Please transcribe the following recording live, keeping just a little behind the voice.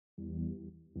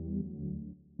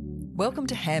Welcome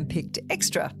to Handpicked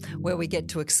Extra, where we get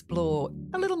to explore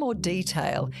a little more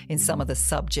detail in some of the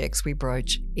subjects we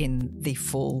broach in the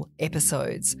full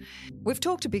episodes. We've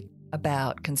talked a bit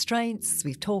about constraints,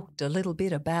 we've talked a little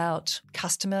bit about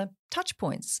customer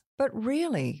touchpoints, but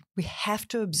really we have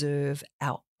to observe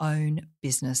our own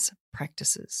business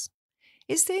practices.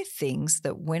 Is there things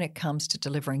that when it comes to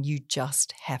delivering, you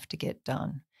just have to get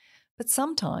done? But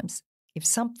sometimes if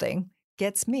something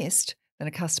gets missed, then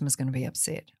a customer's going to be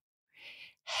upset.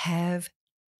 Have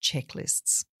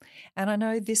checklists. And I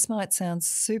know this might sound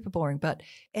super boring, but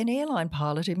an airline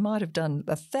pilot who might have done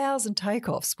 1,000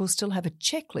 takeoffs will still have a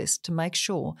checklist to make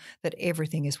sure that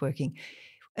everything is working,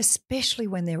 especially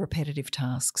when they're repetitive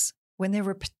tasks, when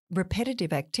they're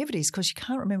repetitive activities, because you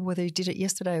can't remember whether you did it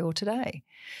yesterday or today.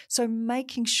 So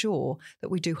making sure that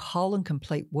we do whole and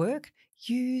complete work,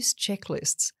 use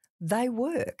checklists. They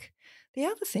work. The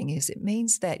other thing is it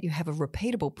means that you have a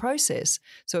repeatable process.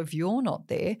 So if you're not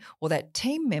there or that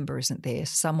team member isn't there,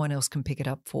 someone else can pick it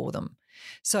up for them.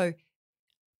 So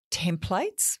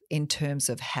templates in terms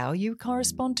of how you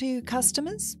correspond to your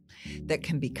customers that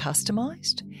can be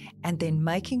customized, and then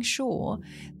making sure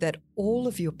that all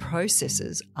of your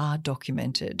processes are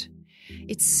documented.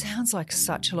 It sounds like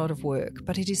such a lot of work,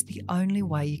 but it is the only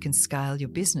way you can scale your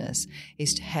business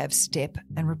is to have step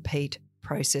and repeat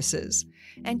processes.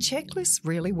 And checklists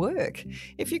really work.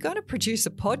 If you're going to produce a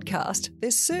podcast,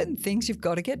 there's certain things you've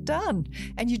got to get done,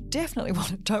 and you definitely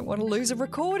don't want to lose a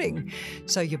recording.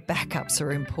 So your backups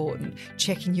are important.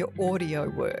 Checking your audio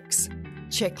works.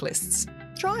 Checklists.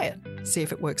 Try it. See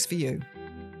if it works for you.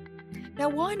 Now,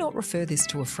 why not refer this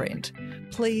to a friend?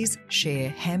 Please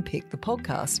share Handpick the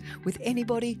podcast with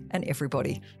anybody and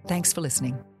everybody. Thanks for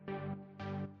listening.